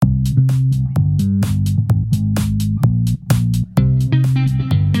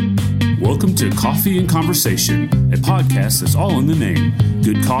Welcome to Coffee and Conversation, a podcast that's all in the name.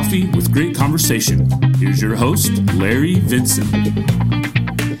 Good coffee with great conversation. Here's your host, Larry Vinson.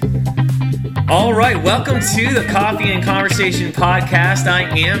 All right, welcome to the Coffee and Conversation podcast. I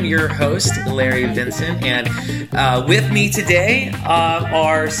am your host, Larry Vinson, and with me today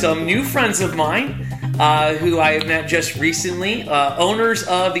are some new friends of mine who I have met just recently, owners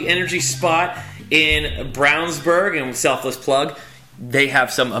of the Energy Spot in Brownsburg, and selfless plug, they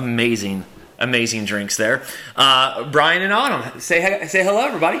have some amazing drinks there. Brian and Autumn, say hello,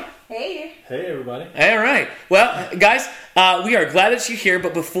 everybody. Hey. Hey, everybody. All right. Well, guys, we are glad that you're here,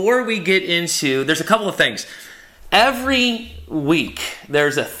 but before we get into, there's a couple of things. Every week,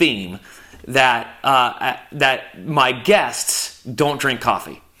 there's a theme that my guests don't drink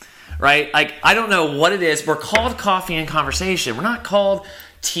coffee, right? Like, I don't know what it is. We're called Coffee and Conversation. We're not called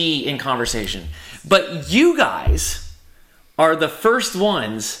Tea and Conversation. But you guys are the first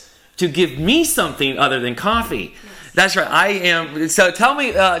ones to give me something other than coffee. Yes. That's right. I am. So tell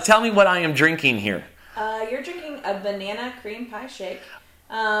me what I am drinking here. You're drinking a banana cream pie shake.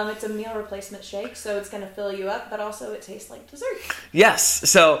 It's a meal replacement shake, so it's going to fill you up, but also it tastes like dessert. Yes.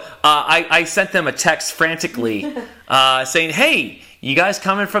 So I sent them a text frantically saying, "Hey, you guys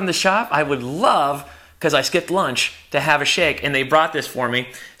coming from the shop? I would love, because I skipped lunch, to have a shake," and they brought this for me.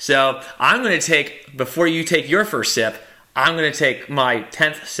 So I'm going to take, before you take your first sip, I'm going to take my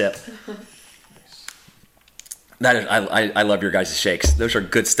 10th sip. That is, I love your guys' shakes. Those are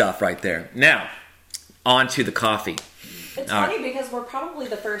good stuff right there. Now, on to the coffee. It's funny because we're probably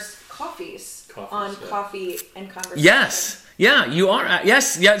the first coffees on yeah. Coffee and Conversation. Yes. Yeah, you are.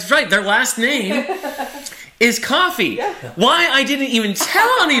 Yes, that's right. Their last name is Coffee. Yeah. Why I didn't even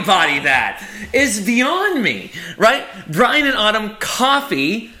tell anybody that is beyond me, right? Brian and Autumn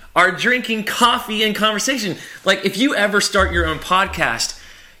Coffee are drinking Coffee and Conversation. Like, if you ever start your own podcast,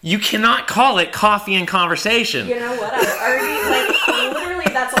 you cannot call it Coffee and Conversation. You know what? I've already,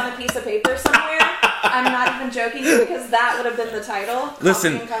 literally, that's on a piece of paper somewhere. I'm not even joking because that would have been the title. Coffee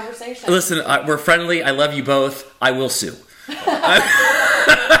and Conversation. Listen, we're friendly. I love you both. I will sue. Yeah.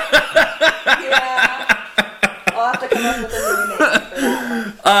 I'll have to come up with a new name for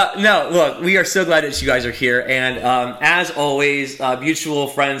that one. No, look, we are so glad that you guys are here. And as always, mutual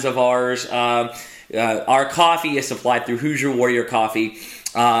friends of ours, our coffee is supplied through Hoosier Warrior Coffee.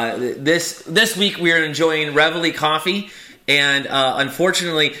 This week we are enjoying Reveille Coffee. And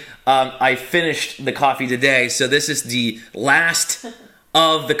unfortunately, I finished the coffee today. So this is the last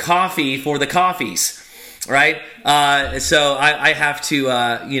of the coffee for the coffees. Right? So I have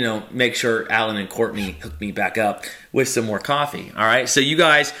to, make sure Alan and Courtney hook me back up with some more coffee. All right? So you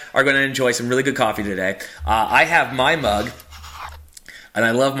guys are going to enjoy some really good coffee today. I have my mug, and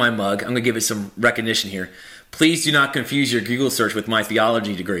I love my mug. I'm going to give it some recognition here. Please do not confuse your Google search with my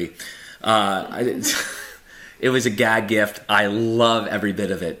theology degree. It was a gag gift. I love every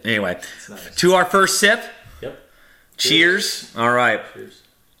bit of it. Anyway, nice. To our first sip. Yep. Cheers. All right. Cheers.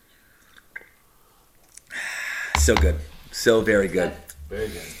 So good. So very good. Very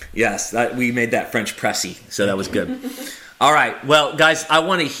good. Yes, we made that French pressy, so that was good. All right. Well, guys, I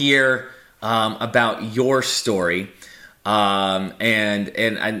want to hear about your story. And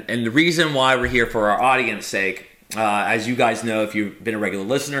the reason why we're here, for our audience's sake, as you guys know, if you've been a regular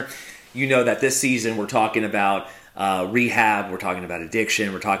listener, you know that this season we're talking about rehab, we're talking about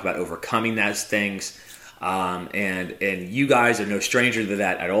addiction, we're talking about overcoming those things. And you guys are no stranger to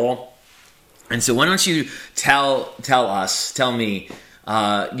that at all. And so why don't you tell me,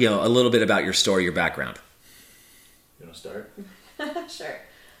 a little bit about your story, your background. You want to start? Sure.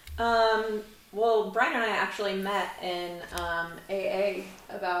 Well, Brian and I actually met in AA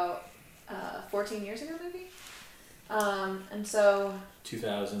about 14 years ago, maybe. And so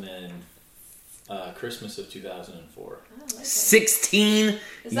 2000 and Christmas of 2004. Oh, okay. 16 years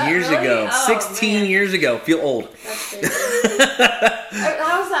really? ago. Oh, 16 man. years ago. Feel old. That's crazy.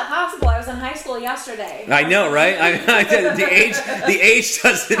 How is that possible? I was in high school yesterday. I know, right? The age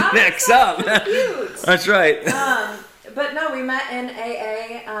doesn't mix up. Cute. That's right. But no, we met in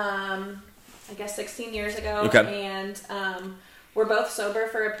AA. I guess 16 years ago. Okay. And we're both sober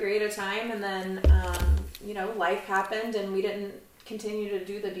for a period of time, and then life happened, and we didn't continue to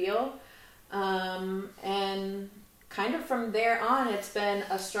do the deal. And kind of from there on, it's been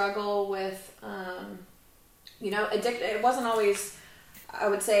a struggle with, addict. It wasn't always, I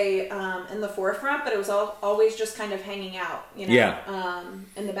would say, in the forefront, but it was always just kind of hanging out, in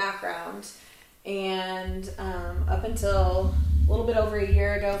the background. And up until a little bit over a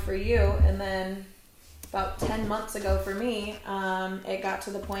year ago for you, and then about 10 months ago for me, it got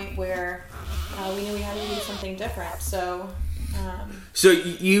to the point where we knew we had to do something different. So So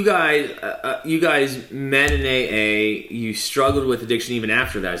you guys met in AA. You struggled with addiction even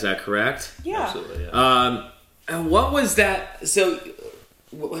after that. Is that correct? Yeah. Absolutely. Yeah. And what was that? So,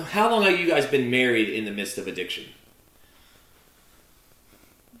 how long have you guys been married in the midst of addiction?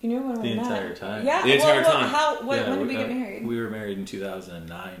 You knew when The we met. entire time. Yeah. The entire time. When did we get married? We were married in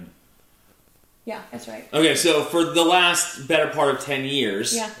 2009. Yeah, that's right. Okay, so for the last better part of 10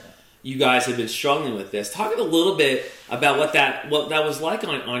 years, Yeah. you guys have been struggling with this. Talk a little bit about what that was like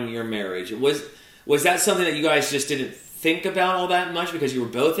on your marriage. Was that something that you guys just didn't think about all that much because you were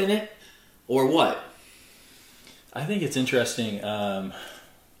both in it, or what? I think it's interesting.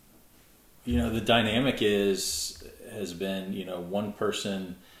 The dynamic has been, one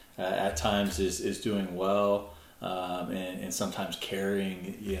person at times is doing well, and sometimes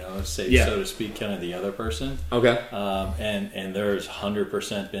carrying, so to speak, kind of the other person. Okay. And there's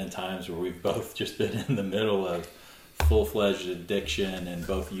 100% been times where we've both just been in the middle of full-fledged addiction and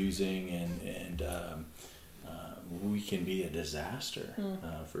both using, and we can be a disaster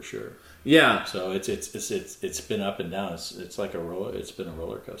for sure. Yeah. So it's been up and down. It's like it's been a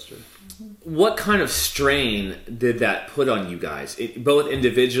roller coaster. What kind of strain did that put on you guys, both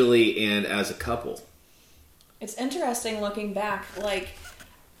individually and as a couple? It's interesting looking back. Like,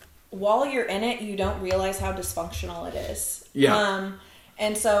 while you're in it, you don't realize how dysfunctional it is. Yeah.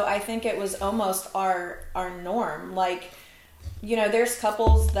 And so I think it was almost our norm. Like, there's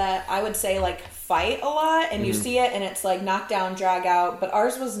couples that I would say like fight a lot, and you see it, and it's like knock down, drag out. But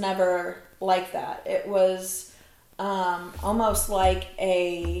ours was never like that. It was almost like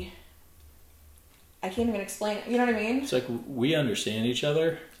I can't even explain it. You know what I mean? It's like we understand each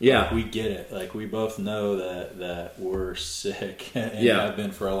other. Yeah. Like we get it. Like we both know that we're sick and have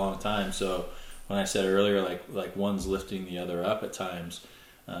been for a long time. So when I said earlier, like one's lifting the other up at times,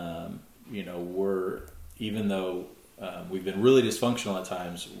 we're, even though we've been really dysfunctional at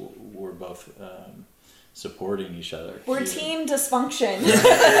times, we're both supporting each other. We're team dysfunction.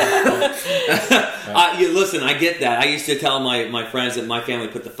 Listen, I get that. I used to tell my friends that my family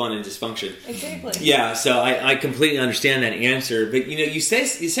put the fun in dysfunction. Exactly. Yeah, so I completely understand that answer. But you said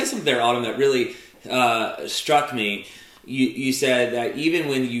something there, Autumn, that really struck me. You said that even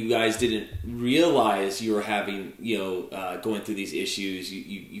when you guys didn't realize you were having, going through these issues,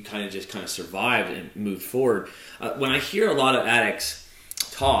 you kind of survived and moved forward. When I hear a lot of addicts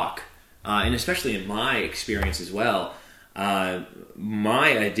talk, and especially in my experience as well, my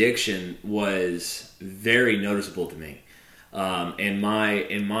addiction was very noticeable to me, and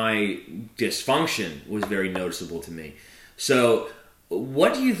my dysfunction was very noticeable to me. So,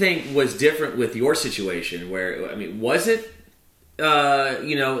 what do you think was different with your situation? Was it,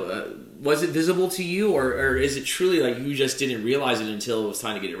 was it visible to you, or is it truly like you just didn't realize it until it was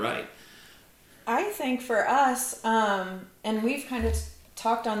time to get it right? I think for us, and we've kind of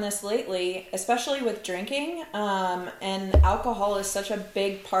talked on this lately, especially with drinking, and alcohol is such a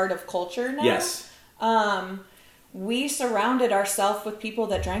big part of culture now. Yes. We surrounded ourselves with people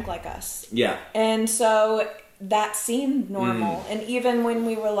that drank like us. Yeah. And so that seemed normal. And even when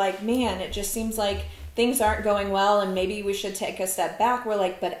we were like, man, it just seems like things aren't going well and maybe we should take a step back, we're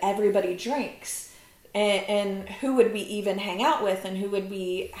like, but everybody drinks. And who would we even hang out with, and who would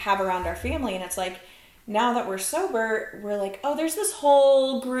we have around our family? And it's like, now that we're sober, we're like, oh, there's this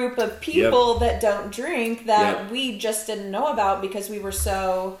whole group of people that don't drink that we just didn't know about because we were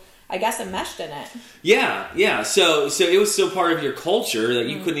so, I guess, enmeshed in it. Yeah. So it was so part of your culture that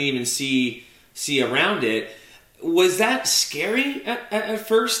you couldn't even see around it. Was that scary at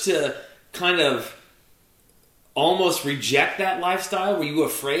first to kind of almost reject that lifestyle? Were you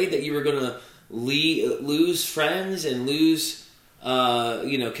afraid that you were going to lose friends and lose,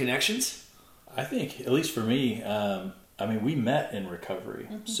 connections? I think, at least for me, we met in recovery.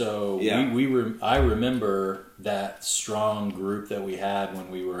 So I remember that strong group that we had when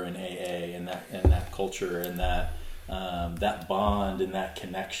we were in AA, and that culture and that bond and that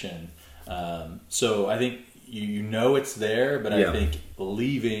connection. So I think it's there, but I think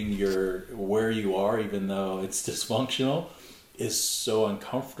leaving where you are, even though it's dysfunctional, is so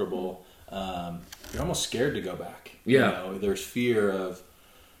uncomfortable. You're almost scared to go back. Yeah. There's fear of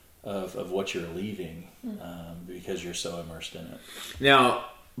what you're leaving because you're so immersed in it. Now,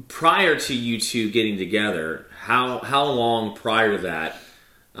 prior to you two getting together, how long prior to that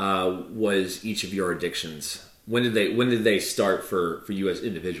was each of your addictions? When did they start for you as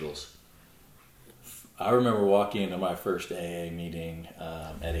individuals? I remember walking into my first AA meeting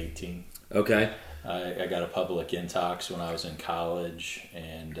at 18. Okay. I got a public intox when I was in college,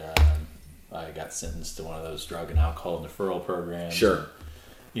 and I got sentenced to one of those drug and alcohol deferral programs. Sure.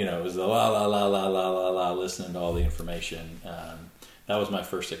 it was the la la la la la la la, listening to all the information. That was my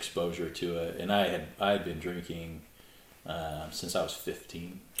first exposure to it, and I had been drinking since I was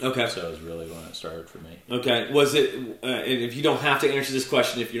 15. Okay. So it was really when it started for me. Okay. Was it, and if you don't have to answer this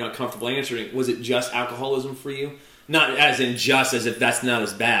question, if you're not comfortable answering, was it just alcoholism for you? Not as in just as if that's not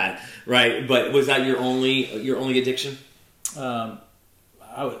as bad, right? But was that your only addiction?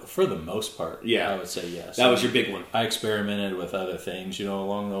 For the most part, I would say yes. That was your big one. I experimented with other things,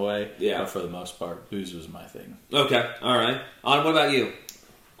 along the way. Yeah. But for the most part, booze was my thing. Okay. All right. What about you?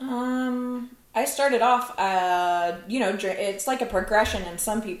 I started off, it's like a progression in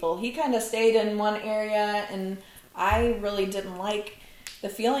some people. He kind of stayed in one area, and I really didn't like the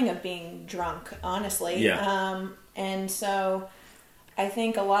feeling of being drunk, honestly. Yeah. And so I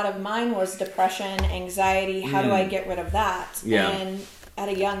think a lot of mine was depression, anxiety. How do I get rid of that? Yeah. And at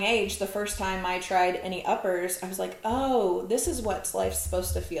a young age, the first time I tried any uppers, I was like, oh, this is what life's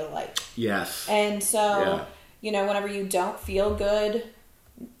supposed to feel like. Yes. And so, whenever you don't feel good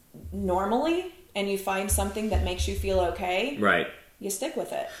normally and you find something that makes you feel okay, right, you stick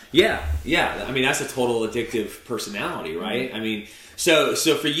with it. Yeah. I mean, that's a total addictive personality, right? Mm-hmm. I mean, so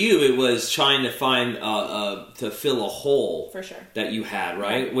for you, it was trying to find to fill a hole for sure that you had,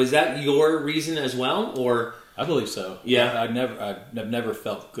 right? Yeah. Was that your reason as well, or? I believe so. Yeah, I've never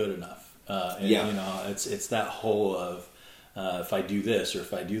felt good enough. It's that whole of if I do this, or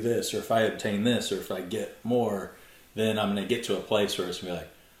if I do this, or if I obtain this, or if I get more, then I'm going to get to a place where it's going to be like,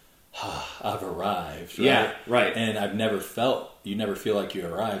 I've arrived. Right? Yeah, right. And you never feel like you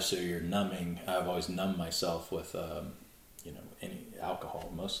arrive, so you're numbing. I've always numbed myself with, any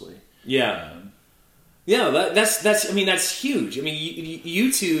alcohol mostly. Yeah. That's huge. I mean,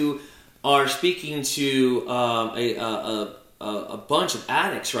 you two are speaking to a bunch of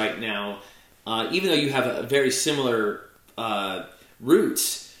addicts right now, even though you have a very similar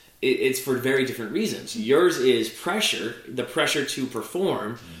roots. It's for very different reasons. Yours is pressure, the pressure to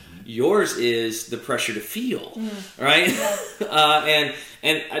perform. Mm-hmm. Yours is the pressure to feel, right? Yeah.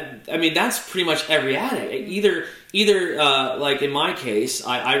 and I mean that's pretty much every addict. Either like in my case,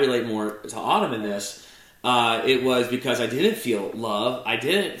 I relate more to Autumn in this. It was because I didn't feel love, I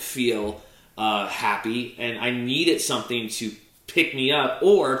didn't feel happy, and I needed something to pick me up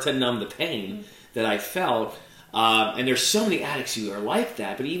or to numb the pain that I felt. And there's so many addicts who are like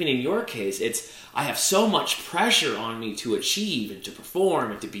that, but even in your case, I have so much pressure on me to achieve and to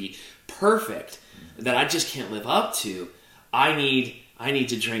perform and to be perfect that I just can't live up to. I need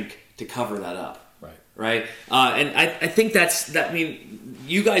to drink to cover that up. Right. And I think I mean,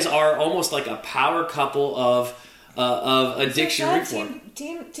 you guys are almost like a power couple of addiction reform.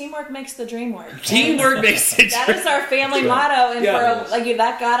 Teamwork makes the dream work. Teamwork makes the dream work. That is our family motto, and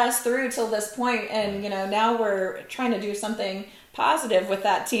that got us through till this point. And now we're trying to do something positive with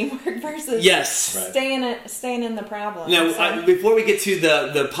that teamwork versus staying in the problem. Now, before we get to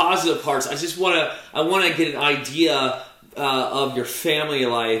the positive parts, I want to get an idea of your family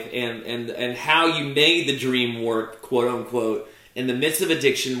life and how you made the dream work, quote unquote, in the midst of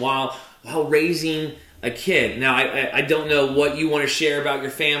addiction while raising a kid. Now, I don't know what you want to share about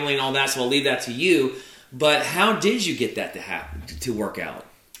your family and all that, so I'll leave that to you. But how did you get that to happen, to work out?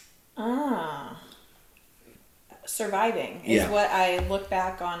 Surviving is what I look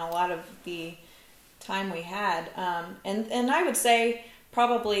back on a lot of the time we had. And I would say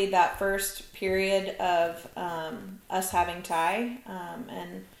probably that first period of us having Ty,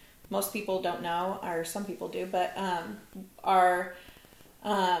 and most people don't know, or some people do, but our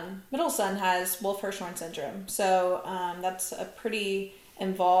middle son has Wolf-Hirschhorn syndrome. So that's a pretty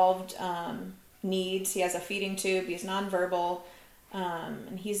involved needs. He has a feeding tube. He's nonverbal.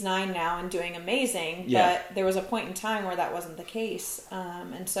 And he's 9 now and doing amazing. Yeah. But there was a point in time where that wasn't the case.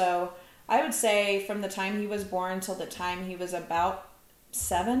 And so I would say from the time he was born till the time he was about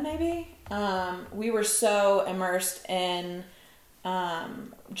 7 maybe, we were so immersed in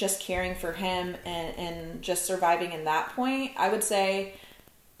just caring for him and just surviving in that point. I would say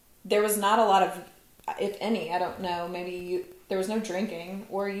there was not a lot of, if any, I don't know, there was no drinking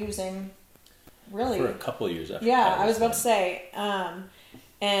or using, really. For a couple of years after. Yeah, I was about to say.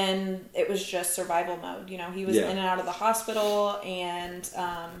 And it was just survival mode. He was in and out of the hospital, and...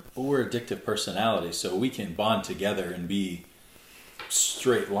 But we're addictive personalities, so we can bond together and be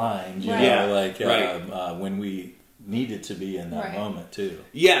straight lined, when we needed to be in that moment, too.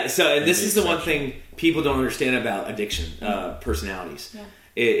 Yeah, so this is the one thing people don't understand about addiction, personalities. Yeah.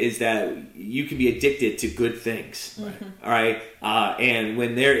 Is that you can be addicted to good things, all right? And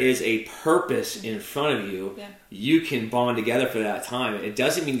when there is a purpose in front of you, you can bond together for that time. It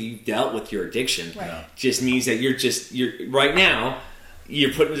doesn't mean that you've dealt with your addiction. Right. It just means that you're right now,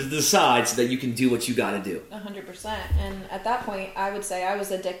 you're putting it to the side so that you can do what you got to do. 100%. And at that point, I would say I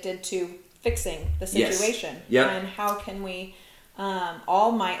was addicted to fixing the situation. Yes. Yep. And how can we,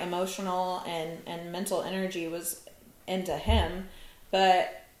 all my emotional and mental energy was into him.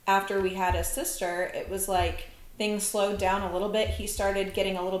 But after we had a sister, it was like things slowed down a little bit. He started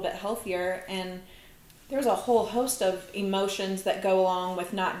getting a little bit healthier, and there's a whole host of emotions that go along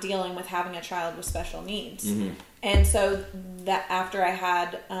with not dealing with having a child with special needs. Mm-hmm. And so that after I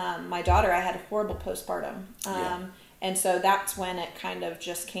had my daughter, I had a horrible postpartum. And so that's when it kind of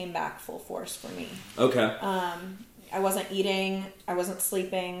just came back full force for me. Okay. I wasn't eating, I wasn't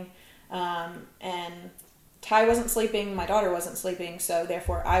sleeping, and Ty wasn't sleeping, my daughter wasn't sleeping, so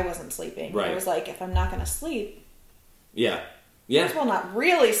therefore I wasn't sleeping. Right. I was like, if I'm not going to sleep, yeah, might as well not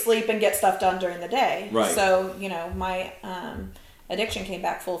really sleep and get stuff done during the day. Right. So, my addiction came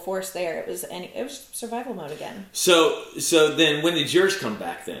back full force there. It was survival mode again. So then when did yours come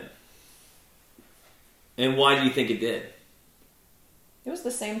back then? And why do you think it did? It was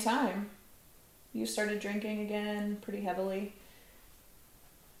the same time. You started drinking again pretty heavily.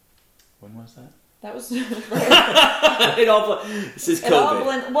 When was that? That was This is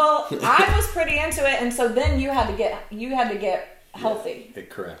COVID. Well, I was pretty into it, and so then you had to get healthy. Yeah,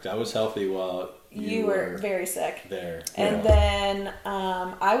 correct. I was healthy while you were very sick there. And then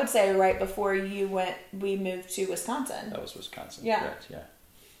I would say right before you went, we moved to Wisconsin. That was Wisconsin. Yeah. Correct. Yeah.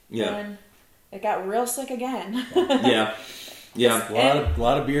 Yeah. And it got real sick again. Yeah. Yeah. A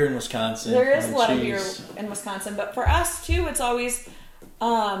lot of beer in Wisconsin. There is a lot of beer in Wisconsin, but for us too, it's always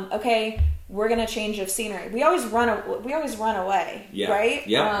okay. We're gonna change of scenery. We always run away, right?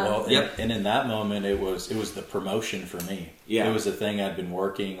 Yeah. And in that moment, it was the promotion for me. Yeah, it was the thing I'd been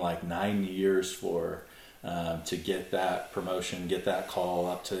working like 9 years for, to get that promotion, get that call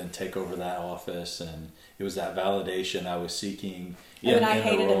up to and take over that office, and it was that validation I was seeking. And I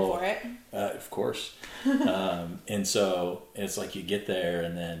hated him for it. Of course. And so it's like you get there,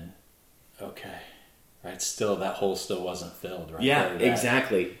 and then okay. Right, still that hole still wasn't filled, right? Yeah,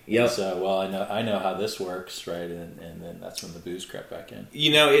 exactly. Yep. So, I know how this works, right? And then that's when the booze crept back in.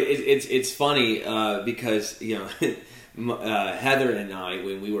 It's funny because Heather and I,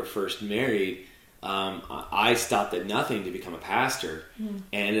 when we were first married, I stopped at nothing to become a pastor and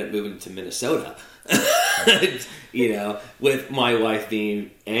ended up moving to Minnesota. With my wife being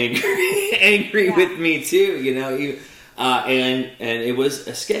angry with me too. And it was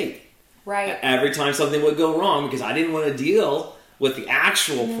escape. Right. Every time something would go wrong, because I didn't want to deal with the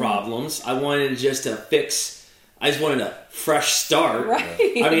actual problems, I wanted just to fix. I just wanted a fresh start. Right.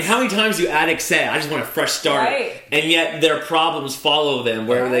 I mean, how many times do addicts say, "I just want a fresh start," right. And yet their problems follow them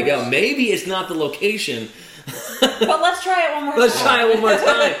wherever they go. Maybe it's not the location, but let's try it one more time. Let's try it one more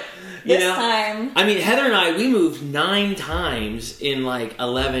time. This time. I mean, Heather and I, we moved 9 times in like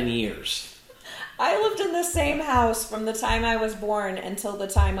 11 years. I lived in the same house from the time I was born until the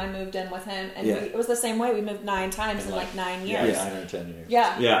time I moved in with him. And it was the same way. We moved 9 times in like 9 years. Yeah, 9 or 10 years.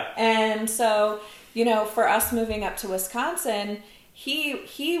 Yeah. And so, for us moving up to Wisconsin,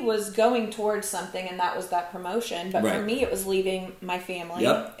 he was going towards something, and that was that promotion. But for me, it was leaving my family.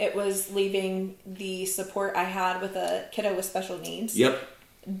 Yep. It was leaving the support I had with a kiddo with special needs. Yep.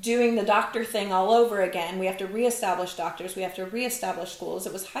 Doing the doctor thing all over again. We have to reestablish doctors. We have to reestablish schools.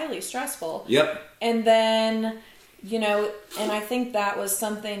 It was highly stressful. Yep. And then, and I think that was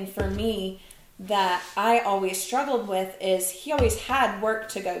something for me that I always struggled with is he always had work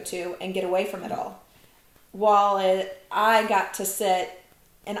to go to and get away from it all. While I got to sit,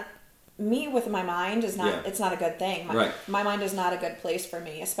 and me with my mind is not, it's not a good thing. My mind is not a good place for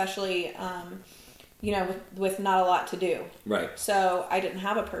me, especially, with not a lot to do. Right. So I didn't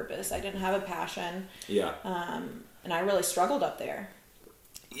have a purpose. I didn't have a passion. Yeah. And I really struggled up there.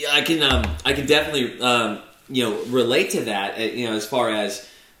 Yeah, I can definitely, relate to that, as far as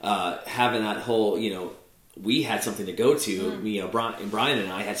having that whole, we had something to go to, Brian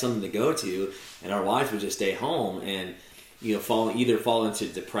and I had something to go to, and our wives would just stay home and, fall into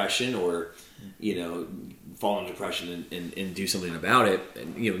depression or, fall into depression and do something about it,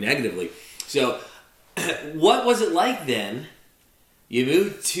 and, negatively. So, what was it like then? You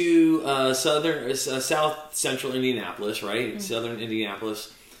moved to South Central Indianapolis, right? Mm-hmm. Southern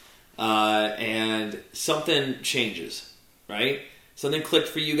Indianapolis, and something changes, right? Something clicked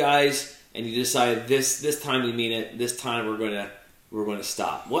for you guys, and you decided this time we mean it. This time we're going to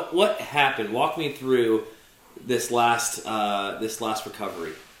stop. What happened? Walk me through this last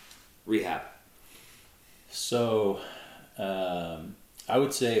rehab. So, I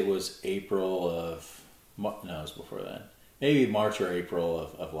would say it was April of. No, it was before then. Maybe March or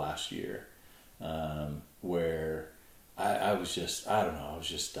April of last year, where I was just, I don't know, I was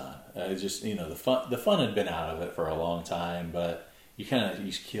just done. I just, the fun had been out of it for a long time, but you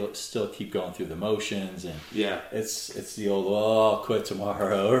still keep going through the motions, and it's the old, I'll quit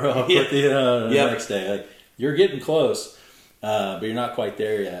tomorrow, or I'll quit the next day. Like, you're getting close, but you're not quite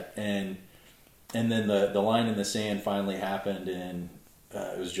there yet. And then the line in the sand finally happened, and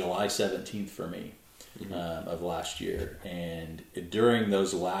it was July 17th for me, of last year. And during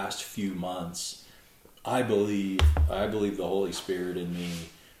those last few months, I believe the Holy Spirit in me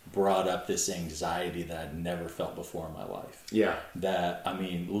brought up this anxiety that I'd never felt before in my life. Yeah. That, I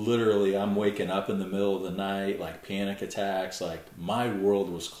mean, literally, I'm waking up in the middle of the night, like panic attacks, like my world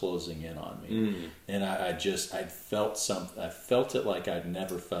was closing in on me. And I felt something. I felt it like I'd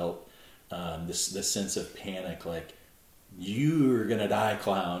never felt this sense of panic, like, you're gonna die,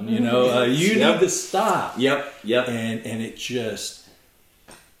 clown. You need to stop. Yep. And it just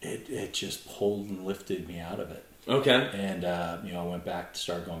pulled and lifted me out of it. Okay. And I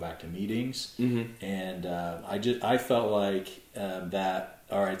started going back to meetings, and I felt like that.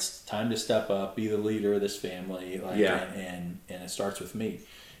 All right, it's time to step up, be the leader of this family. And it starts with me,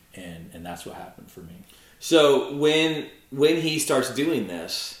 and that's what happened for me. So when he starts doing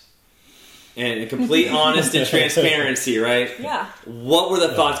this, and complete honest and transparency, right? Yeah. What were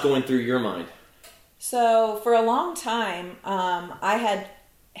the thoughts going through your mind? So for a long time, I had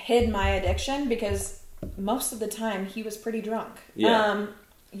hid my addiction because most of the time he was pretty drunk. Yeah.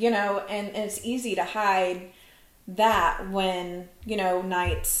 And it's easy to hide that when,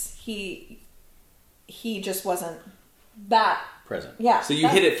 nights he just wasn't that present. Yeah. So you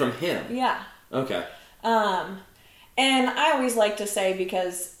hid it from him. Yeah. Okay. And I always like to say,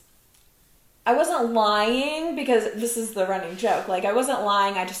 because I wasn't lying, because this is the running joke. Like, I wasn't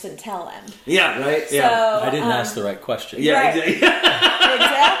lying, I just didn't tell him. Yeah, right? So, yeah. I didn't ask the right question. Yeah, right.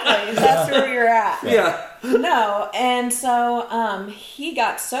 Exactly. That's where you're at. Yeah. No, and so he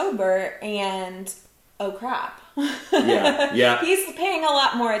got sober, and oh crap. Yeah. He's paying a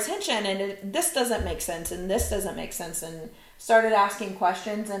lot more attention, and this doesn't make sense, and this doesn't make sense, and started asking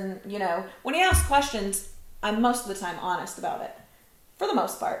questions. And, when he asks questions, I'm most of the time honest about it. For the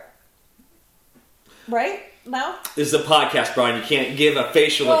most part. Right? No? This is a podcast, Brian. You can't give a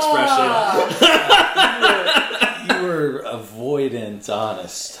facial expression. You were avoidant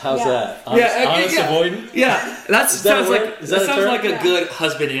honest. How's that? Honest avoidant? Yeah. That sounds like a good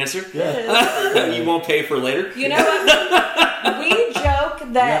husband answer. Yeah. You won't pay for later. You know what? We joke that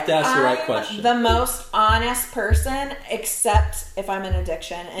you have to ask the right question. The most honest person, except if I'm in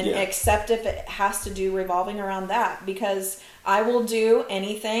addiction, and except if it has to do revolving around that, because I will do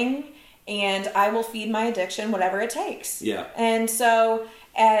anything, and I will feed my addiction whatever it takes. Yeah. And so,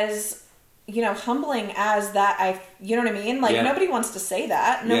 as humbling as that, you know what I mean? Like, nobody wants to say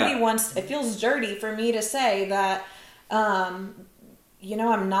that. Nobody wants, it feels dirty for me to say that, I'm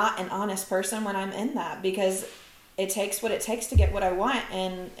not an honest person when I'm in that, because it takes what it takes to get what I want.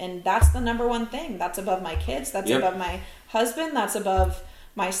 And that's the number one thing. That's above my kids. That's above my husband. That's above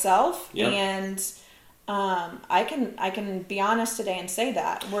myself. Yep. And, I can be honest today and say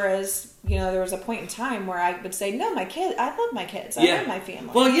that. Whereas, there was a point in time where I would say, no, I love my kids. I love my family.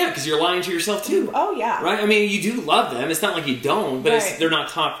 Well, yeah, because you're lying to yourself too. Oh, yeah. Right? I mean, you do love them. It's not like you don't, but they're not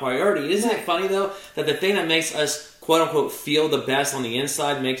top priority. Isn't it funny, though, that the thing that makes us, quote unquote, feel the best on the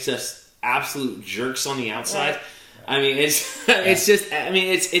inside makes us absolute jerks on the outside? Right. I mean, it's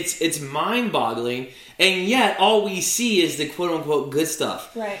mind boggling. And yet, all we see is the quote-unquote good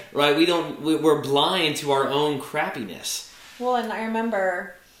stuff. Right. Right? We're blind to our own crappiness. Well, and I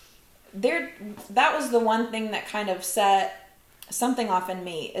remember that was the one thing that kind of set something off in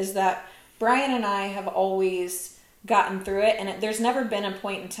me, is that Brian and I have always gotten through it, and there's never been a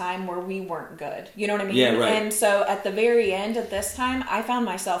point in time where we weren't good. You know what I mean? Yeah, right. And so at the very end of this time, I found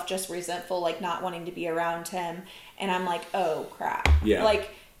myself just resentful, like not wanting to be around him. And I'm like, oh, crap. Yeah.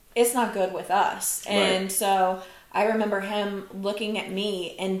 Like, it's not good with us. And so I remember him looking at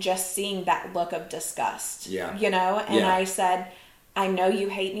me and just seeing that look of disgust. Yeah. And I said, I know you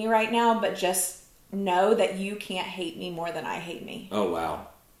hate me right now, but just know that you can't hate me more than I hate me. Oh, wow.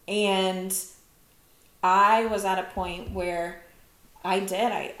 And I was at a point where I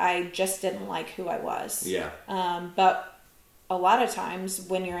just didn't like who I was. Yeah. But a lot of times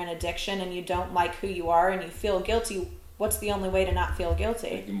when you're in addiction and you don't like who you are and you feel guilty, what's the only way to not feel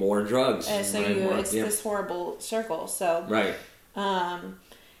guilty? More drugs. And so it's this horrible circle. So right.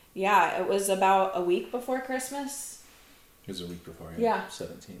 It was about a week before Christmas. It was a week before. Yeah.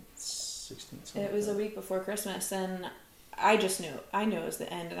 17th, 16th. It was a week before Christmas, and I just knew. I knew it was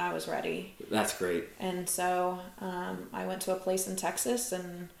the end, and I was ready. That's great. And so I went to a place in Texas,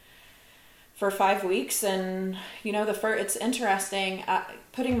 and for 5 weeks. And, you know, it's interesting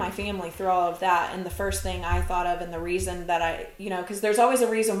putting my family through all of that. And the first thing I thought of, and the reason that I, you know, because there's always a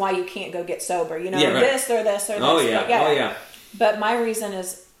reason why you can't go get sober, you know, this or this or this. Oh, yeah. Yeah. Oh, yeah. But my reason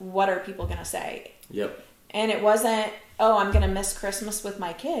is, what are people going to say? Yep. And it wasn't, oh, I'm going to miss Christmas with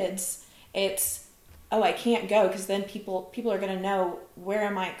my kids. It's, oh, I can't go because then people are going to know, where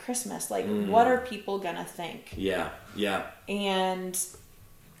am I at Christmas? Like, what are people going to think? Yeah. Yeah. And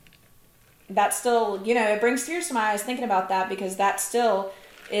that still, you know, it brings tears to my eyes thinking about that, because that still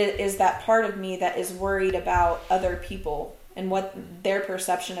is that part of me that is worried about other people and what their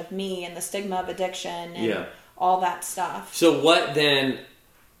perception of me and the stigma of addiction and all that stuff. So what then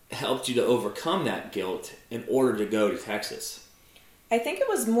helped you to overcome that guilt in order to go to Texas? I think it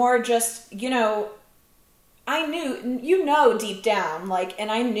was more just, you know, I knew, you know, deep down, like, and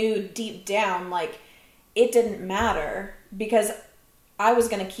I knew deep down, like, it didn't matter, because I was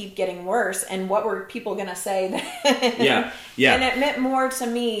going to keep getting worse, and what were people going to say then? Yeah, yeah. And it meant more to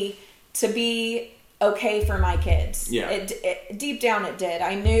me to be okay for my kids. Yeah. It deep down it did.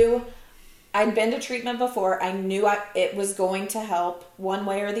 I knew I'd been to treatment before. I knew it was going to help one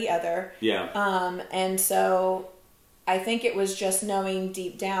way or the other. Yeah. And so I think it was just knowing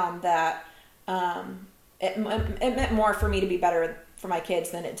deep down that it meant more for me to be better for my kids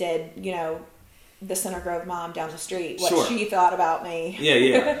than it did, you know, the Center Grove mom down the street, what she thought about me.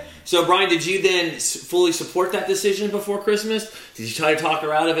 Yeah. So, Brian, did you then fully support that decision before Christmas? Did you try to talk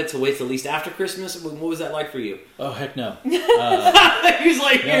her out of it to wait till at least after Christmas? What was that like for you? Oh, heck no. He's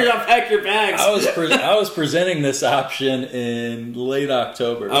like, here, pack your bags. I was presenting this option in late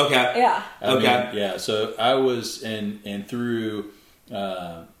October. Okay. Yeah. Yeah. So I was in through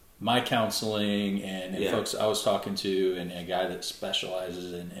my counseling and folks I was talking to, and a guy that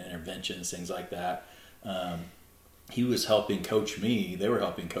specializes in interventions, things like that. He was helping coach me. They were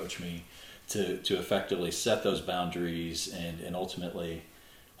helping coach me to effectively set those boundaries and ultimately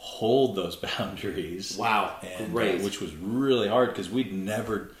hold those boundaries. Wow, and, great. Which was really hard, because we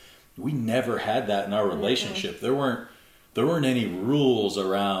never had that in our relationship. Mm-hmm. There weren't any rules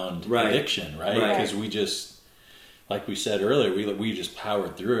around addiction, right? Because we just, like we said earlier, we just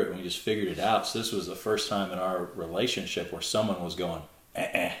powered through it and we just figured it out. So this was the first time in our relationship where someone was going,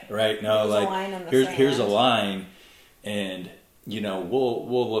 right? No, like here's a line, and you know,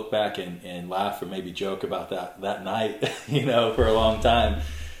 we'll look back and laugh or maybe joke about that night, you know, for a long time.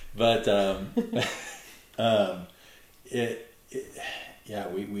 But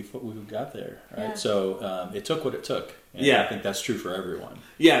we got there, right? Yeah. So it took what it took. And I think that's true for everyone.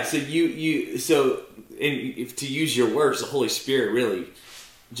 Yeah. So and to use your words, the Holy Spirit really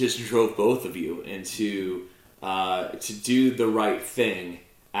just drove both of you into to do the right thing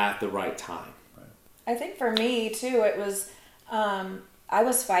at the right time. Right. I think for me too, it was I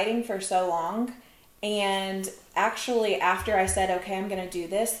was fighting for so long, and actually after I said, okay, I'm going to do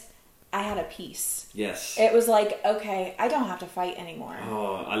this, I had a peace. Yes. It was like, okay, I don't have to fight anymore.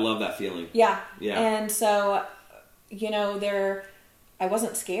 Oh, I love that feeling. Yeah. Yeah. And so, you know, I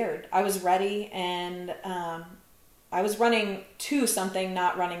wasn't scared. I was ready, and I was running to something,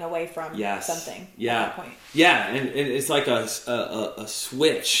 not running away from something at that point. Yeah, and it's like a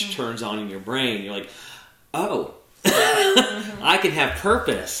switch turns on in your brain. You're like, oh, I can have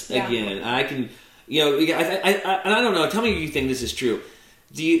purpose again. I can, you know, I don't know. Tell me if you think this is true.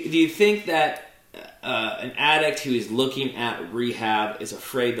 Do you think that an addict who is looking at rehab is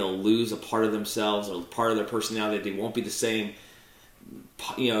afraid they'll lose a part of themselves or part of their personality? They won't be the same,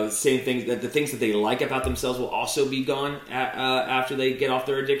 you know, same things, that the things that they like about themselves will also be gone after they get off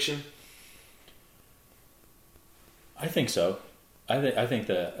their addiction? I think so. I think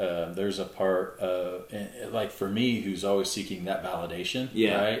that there's a part of, like for me, who's always seeking that validation,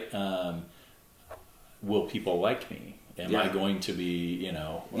 right? Will people like me? Am I going to be, you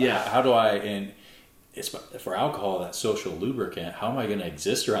know, how do I, and it's for alcohol, that social lubricant, how am I going to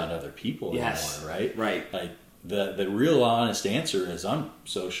exist around other people anymore, right? Right. Like the real honest answer is I'm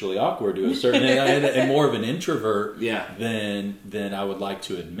socially awkward to a certain and more of an introvert than I would like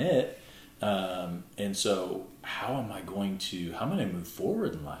to admit. And so how am I going to move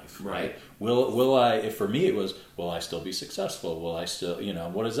forward in life? Right. Will I, if for me it was, will I still be successful? Will I still, you know,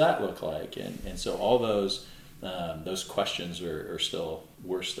 what does that look like? And so all those questions were still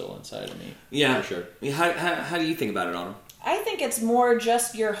inside of me. Yeah. For sure. How do you think about it, Autumn? I think it's more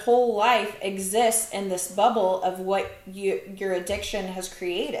just your whole life exists in this bubble of what your addiction has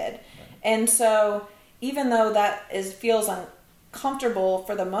created. Right. And so even though that feels uncomfortable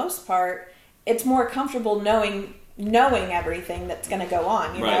for the most part, it's more comfortable knowing everything that's going to go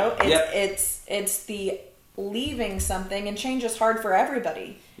on, you know? It's the leaving something, and change is hard for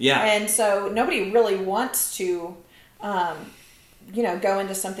everybody. Yeah. And so nobody really wants to, go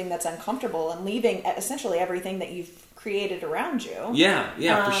into something that's uncomfortable and leaving essentially everything that you've created around you.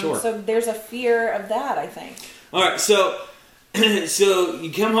 Yeah, for sure. So there's a fear of that, I think. All right, so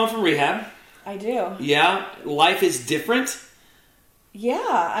you come home from rehab. I do. Yeah, life is different.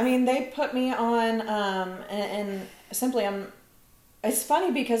 Yeah, I mean, they put me on, and simply it's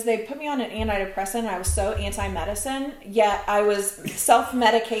funny because they put me on an antidepressant, and I was so anti-medicine, yet I was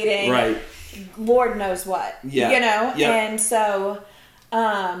self-medicating. Right. Lord knows what. Yeah. Yep. And so,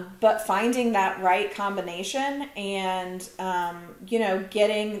 but finding that right combination and,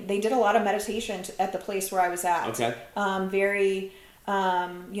 they did a lot of meditation at the place where I was at. Okay.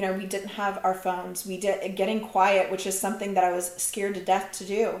 We didn't have our phones. We did getting quiet, which is something that I was scared to death to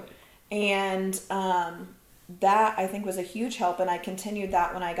do. And, that I think was a huge help. And I continued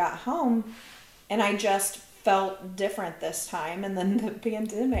that when I got home, and I just felt different this time. And then the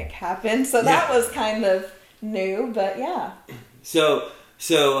pandemic happened. So that was kind of new, but yeah. So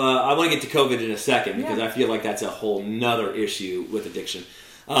I want to get to COVID in a second, because I feel like that's a whole nother issue with addiction.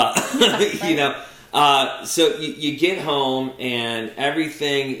 Right. So you get home and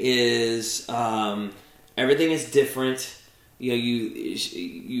everything is different.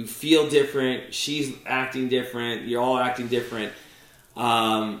 You feel different. She's acting different. You're all acting different.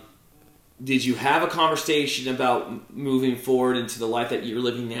 Did you have a conversation about moving forward into the life that you're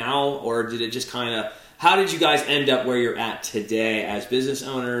living now, or did it just how did you guys end up where you're at today as business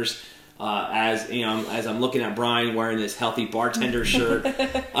owners? As I'm looking at Brian wearing this healthy bartender shirt,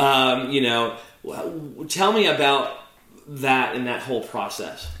 tell me about that and that whole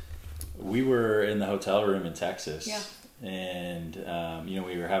process. We were in the hotel room in Texas, yeah, and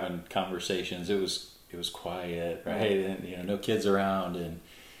we were having conversations. It was quiet, right? And no kids around, and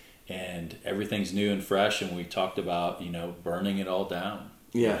everything's new and fresh. And we talked about burning it all down.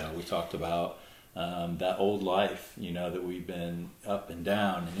 Yeah, we talked about that old life, that we've been up and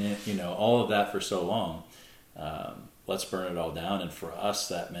down, and all of that for so long. Let's burn it all down. And for us,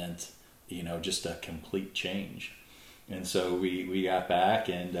 that meant just a complete change. And so we got back,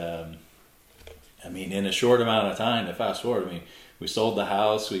 and in a short amount of time, to fast forward, we sold the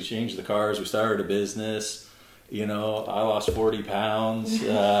house, we changed the cars, we started a business. I lost 40 pounds.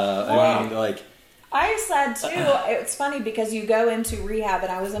 Wow. I said too, it's funny because you go into rehab,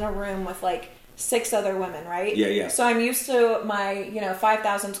 and I was in a room with 6 other women, right? Yeah. So I'm used to my,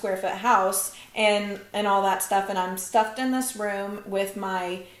 5,000 square foot house and all that stuff. And I'm stuffed in this room with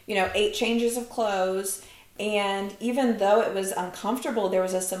my, 8 changes of clothes. And even though it was uncomfortable, there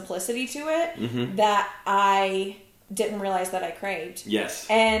was a simplicity to it that I didn't realize that I craved. Yes.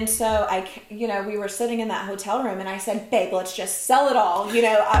 And so we were sitting in that hotel room, and I said, babe, let's just sell it all.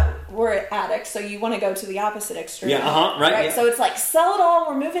 We're addicts, so you want to go to the opposite extreme. Yeah, right? Yeah. So it's sell it all.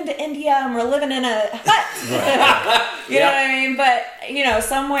 We're moving to India, and we're living in a hut. Right. You know what I mean? But,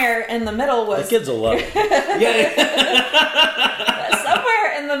 somewhere in the middle was... The kids will love it.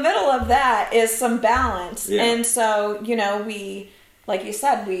 Somewhere in the middle of that is some balance. Yeah. And so, we... Like you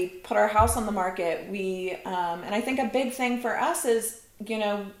said, we put our house on the market. We, and I think a big thing for us is,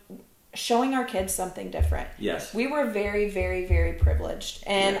 showing our kids something different. Yes. We were very, very, very privileged.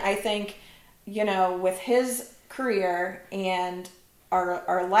 And I think, with his career and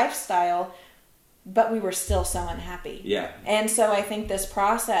our lifestyle, but we were still so unhappy. Yeah. And so I think this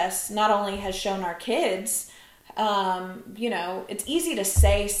process not only has shown our kids, it's easy to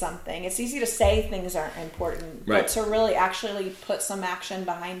say something. It's easy to say things aren't important. Right. But to really actually put some action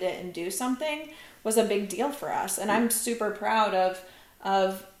behind it and do something was a big deal for us. And I'm super proud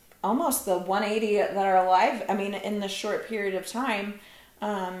of almost the 180 that are alive. In this short period of time.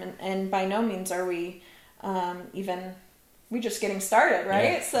 And by no means are we we just getting started,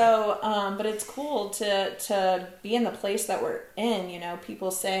 right? Yeah. So, but it's cool to be in the place that we're in.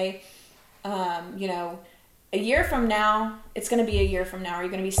 People say, a year from now, it's going to be a year from now. Are you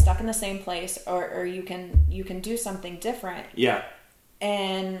going to be stuck in the same place, or you can do something different? Yeah.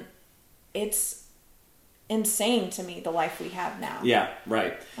 And it's insane to me, the life we have now. Yeah,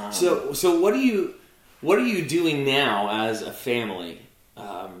 right. So what are you doing now as a family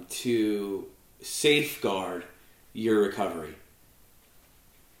to safeguard your recovery?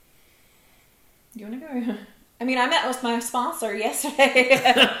 You want to go? I met with my sponsor yesterday.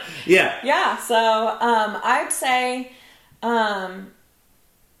 Yeah. Yeah. So, I'd say,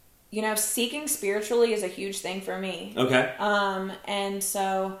 seeking spiritually is a huge thing for me. Okay. And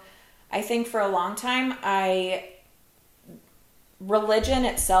so I think for a long time, religion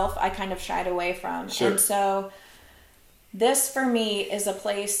itself, I kind of shied away from. Sure. And so this for me is a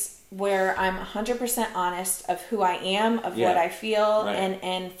place where I'm 100% honest of who I am, of what I feel,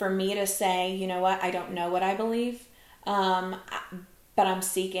 and for me to say, you know what, I don't know what I believe, but I'm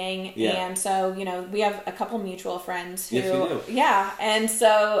seeking. And so, you know, we have a couple mutual friends who, and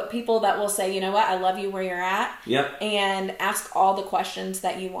so people that will say, you know what, I love you where you're at, and ask all the questions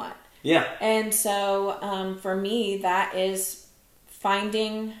that you want. And so, for me, that is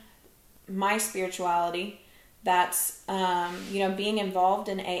finding my spirituality. That's, you know, being involved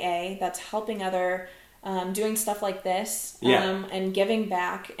in AA, that's helping other, doing stuff like this, and giving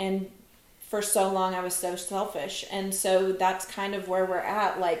back. And for so long I was so selfish. And so that's kind of where we're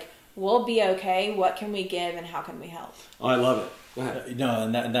at. Like, we'll be okay. What can we give and how can we help? Oh, I love it. Go ahead. No,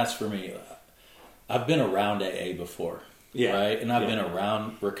 and that's for me. I've been around AA before. Right? And I've been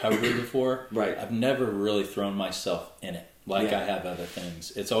around recovery before. I've never really thrown myself in it like I have other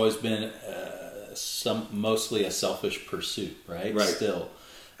things. It's always been mostly a selfish pursuit, right? Still.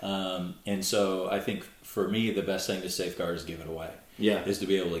 And so I think for me, the best thing to safeguard is give it away. Is to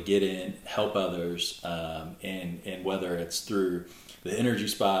be able to get in, help others, and whether it's through the energy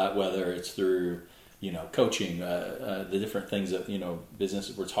spot, whether it's through, you know, coaching, the different things that, you know,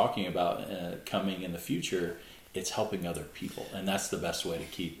 businesses we're talking about coming in the future, it's helping other people. And that's the best way to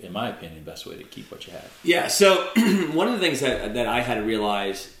keep, in my opinion, best way to keep what you have. Yeah. So one of the things that I had to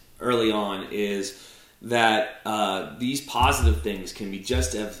realize early on is that these positive things can be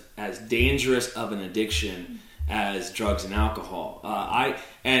just as dangerous of an addiction as drugs and alcohol.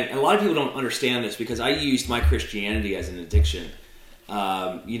 And a lot of people don't understand this because I used my Christianity as an addiction,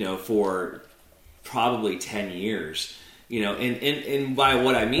 you know, for probably 10 years, you know, and by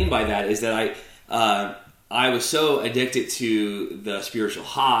what I mean by that is that I was so addicted to the spiritual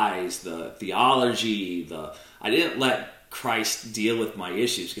highs, the theology, I didn't let Christ deal with my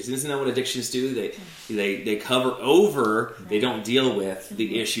issues, because isn't that what addictions do? They cover over, they don't deal with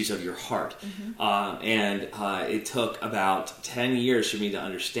the issues of your heart. And it took about 10 years for me to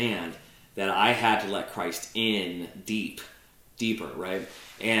understand that I had to let Christ in deeper, right?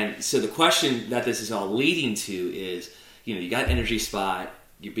 And so the question that this is all leading to is, you know, you got Energy Spot,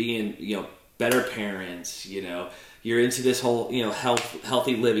 you're being, you know, better parents, you know, you're into this whole, you know,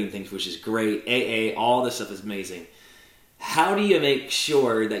 healthy living things, which is great. AA, all this stuff is amazing. How do you make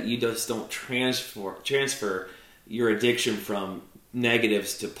sure that you just don't transfer your addiction from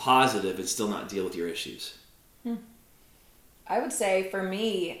negatives to positive and still not deal with your issues? I would say for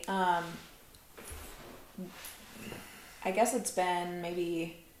me, I guess it's been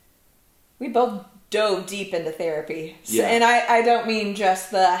maybe, we both dove deep into therapy. So, and I don't mean just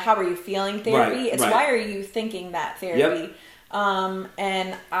the how are you feeling therapy. It's why are you thinking that therapy.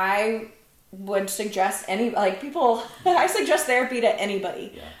 And I would suggest people I suggest therapy to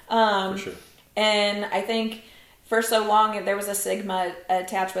anybody. For sure. And I think for so long there was a stigma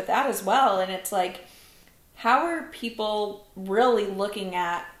attached with that as well, and it's like, how are people really looking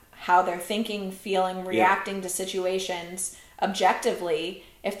at how they're thinking, feeling, reacting to situations objectively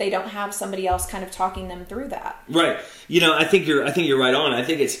if they don't have somebody else kind of talking them through that? Right. You know, I think you're right on. I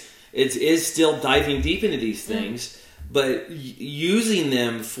think it is still diving deep into these things, but using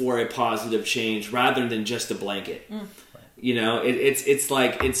them for a positive change rather than just a blanket. You know, it's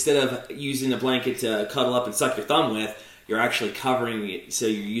like, instead of using a blanket to cuddle up and suck your thumb with, you're actually covering it, so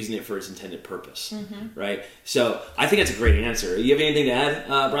you're using it for its intended purpose, right? So I think that's a great answer. You have anything to add,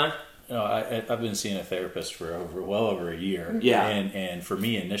 Brian? No, I've been seeing a therapist for well over a year. And for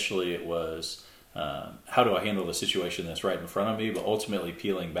me, initially it was, how do I handle the situation that's right in front of me, but ultimately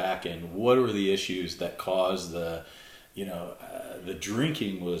peeling back and what are the issues that cause the, you know, the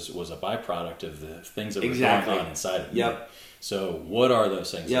drinking was a byproduct of the things that were going on inside of me. So what are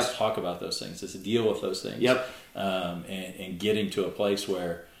those things? Let's talk about those things. Let's deal with those things. And getting to a place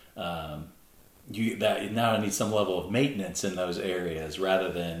where that now need some level of maintenance in those areas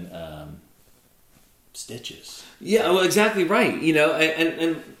rather than stitches. Yeah, well, exactly right. You know,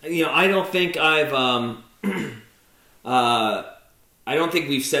 and you know, I don't think I don't think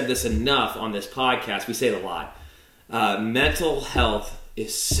we've said this enough on this podcast. We say it a lot. Mental health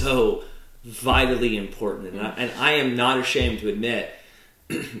is so vitally important, and I am not ashamed to admit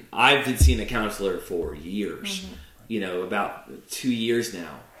I've been seeing a counselor for years. You know, about 2 years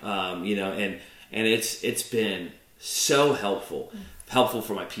now. You know, and it's been so helpful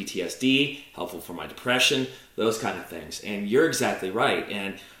for my PTSD, helpful for my depression, those kind of things. And you're exactly right.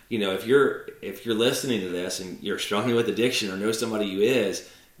 And you know, if you're listening to this and you're struggling with addiction or know somebody who is,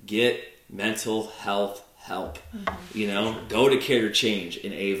 get mental health help. You know, go to Care to Change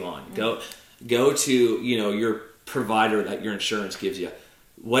in Avon. Go to, you know, your provider that your insurance gives you.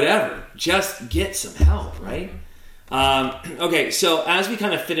 Whatever, just get some help, right? Okay, so as we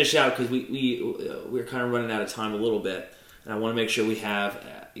kind of finish out, because we're kind of running out of time a little bit, and I want to make sure we have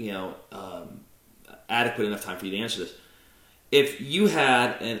adequate enough time for you to answer this. If you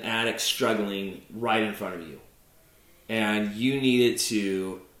had an addict struggling right in front of you, and you needed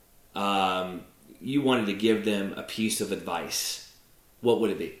to, you wanted to give them a piece of advice, what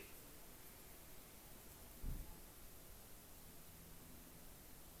would it be?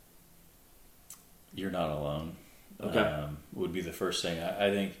 You're not alone. Okay. Would be the first thing.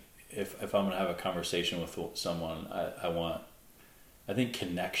 I think if I'm going to have a conversation with someone, I think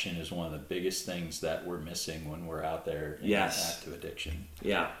connection is one of the biggest things that we're missing when we're out there in active addiction.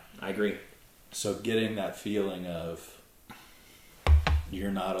 Yeah, I agree. So getting that feeling of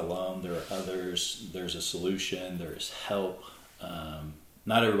you're not alone, there are others, there's a solution, there's help.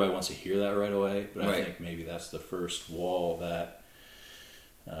 Not everybody wants to hear that right away, but I think maybe that's the first wall that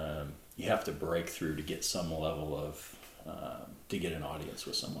you have to break through to get some level of, to get an audience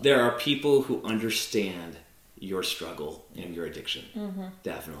with someone. There are people who understand your struggle and your addiction. Mm-hmm.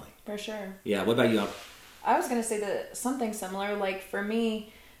 Definitely. For sure. Yeah, what about you? I was going to say that something similar. Like for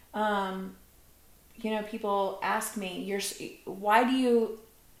me, people ask me, why do you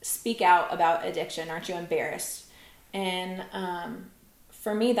speak out about addiction? Aren't you embarrassed? And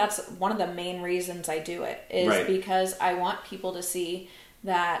for me, that's one of the main reasons I do it is because I want people to see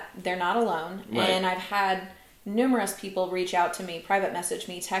that they're not alone. Right. And I've had numerous people reach out to me, private message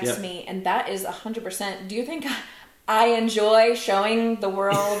me, text me, and that is 100%. Do you think I enjoy showing the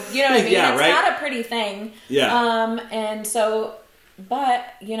world? You know what I mean? It's not a pretty thing. Yeah. And so, but,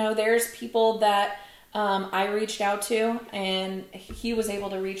 there's people that I reached out to and he was able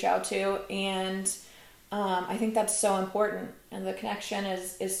to reach out to, and I think that's so important. And the connection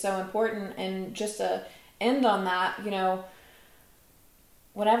is so important. And just to end on that,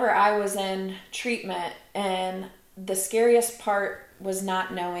 whenever I was in treatment, and the scariest part was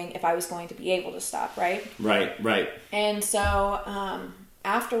not knowing if I was going to be able to stop, right? Right. And so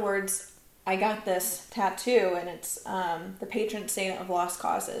afterwards, I got this tattoo, and it's the patron saint of lost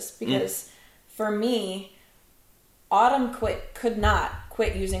causes, because for me, Autumn could not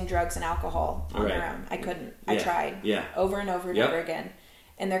quit using drugs and alcohol on her own. I couldn't. I tried over and over and over again.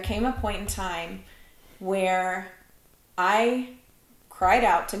 And there came a point in time where I cried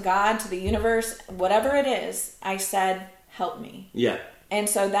out to God, to the universe, whatever it is. I said, help me. Yeah. And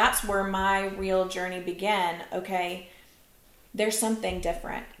so that's where my real journey began. Okay, there's something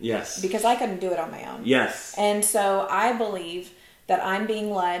different. Yes. Because I couldn't do it on my own. Yes. And so I believe that I'm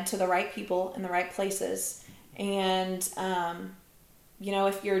being led to the right people in the right places. And,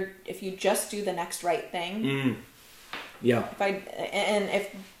 if you just do the next right thing. Yeah.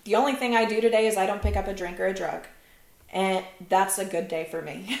 If the only thing I do today is I don't pick up a drink or a drug, and that's a good day for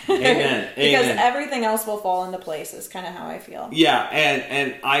me. Amen. Because everything else will fall into place is kind of how I feel. Yeah,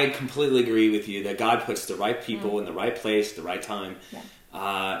 and I completely agree with you that God puts the right people in the right place, the right time,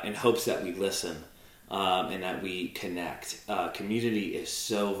 and hopes that we listen and that we connect. Community is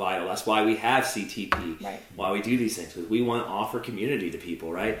so vital. That's why we have CTP, why we do these things, because we want to offer community to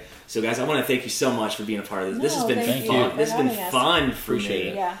people, right? So, guys, I want to thank you so much for being a part of this. This has been fun. This has been fun for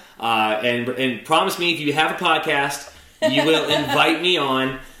me. Yeah. And promise me, if you have a podcast, you will invite me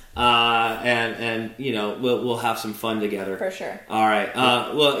on, and we'll have some fun together. For sure. All right.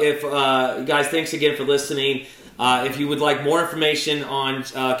 Well, if guys, thanks again for listening. If you would like more information on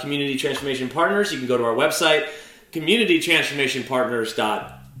Community Transformation Partners, you can go to our website,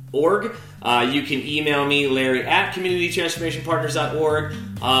 communitytransformationpartners.org. You can email me, Larry, at communitytransformationpartners.org.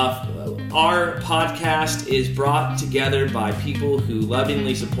 Our podcast is brought together by people who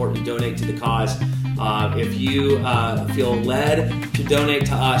lovingly support and donate to the cause. If you feel led to donate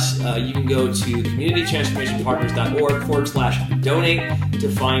to us, you can go to communitytransformationpartners.org/donate to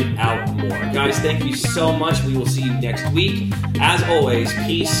find out more. Guys, thank you so much. We will see you next week. As always,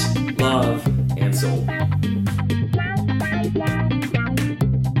 peace, love, and soul.